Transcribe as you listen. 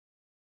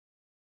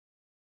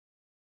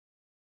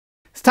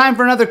It's time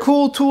for another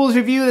cool tools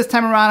review. This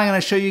time around I'm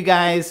going to show you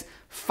guys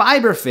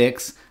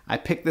FiberFix. I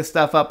picked this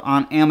stuff up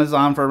on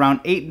Amazon for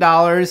around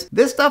 $8.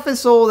 This stuff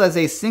is sold as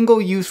a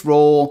single-use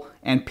roll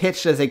and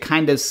pitched as a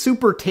kind of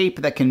super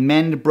tape that can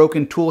mend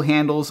broken tool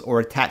handles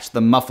or attach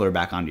the muffler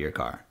back onto your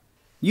car.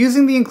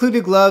 Using the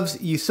included gloves,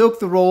 you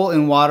soak the roll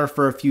in water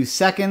for a few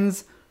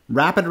seconds,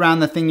 wrap it around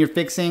the thing you're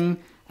fixing,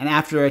 and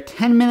after a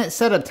 10-minute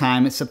setup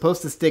time, it's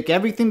supposed to stick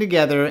everything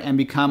together and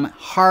become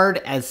hard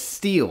as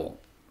steel.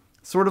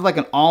 Sort of like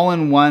an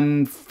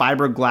all-in-one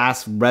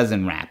fiberglass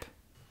resin wrap.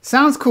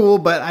 Sounds cool,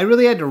 but I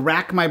really had to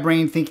rack my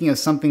brain thinking of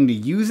something to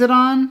use it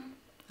on.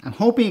 I'm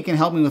hoping it can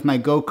help me with my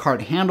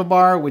gokart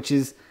handlebar, which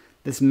is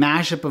this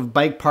mashup of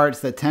bike parts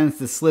that tends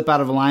to slip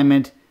out of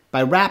alignment.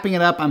 By wrapping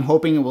it up, I'm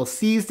hoping it will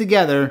seize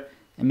together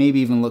and maybe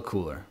even look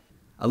cooler.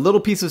 A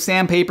little piece of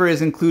sandpaper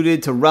is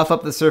included to rough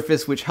up the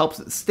surface, which helps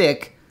it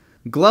stick.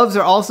 Gloves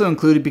are also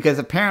included because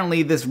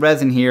apparently this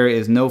resin here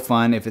is no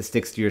fun if it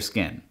sticks to your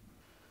skin.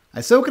 I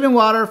soak it in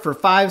water for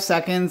 5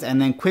 seconds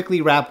and then quickly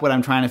wrap what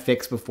I'm trying to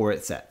fix before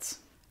it sets.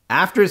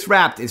 After it's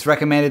wrapped, it's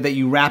recommended that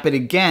you wrap it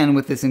again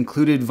with this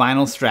included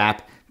vinyl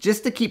strap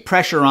just to keep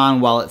pressure on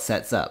while it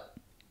sets up.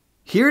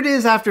 Here it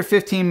is after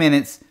 15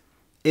 minutes.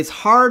 It's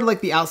hard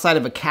like the outside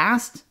of a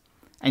cast,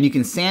 and you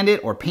can sand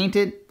it or paint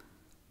it,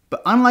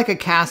 but unlike a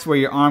cast where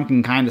your arm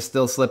can kind of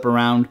still slip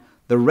around,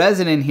 the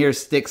resin in here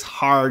sticks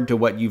hard to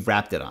what you've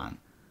wrapped it on.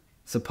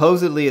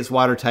 Supposedly it's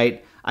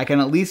watertight. I can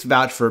at least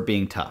vouch for it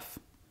being tough.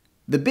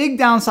 The big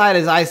downside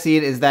as I see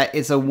it is that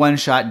it's a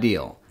one-shot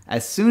deal.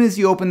 As soon as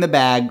you open the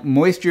bag,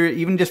 moisture,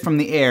 even just from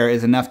the air,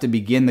 is enough to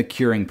begin the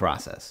curing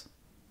process.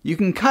 You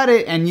can cut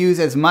it and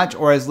use as much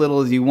or as little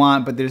as you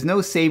want, but there's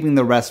no saving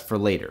the rest for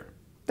later.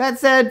 That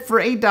said,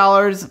 for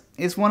 $8,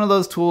 it's one of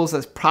those tools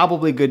that's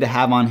probably good to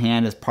have on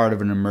hand as part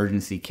of an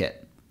emergency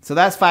kit. So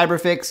that's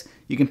FiberFix.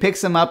 You can pick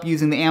some up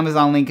using the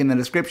Amazon link in the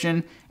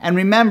description. And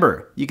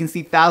remember, you can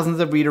see thousands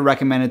of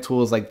reader-recommended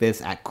tools like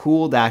this at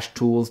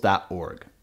cool-tools.org.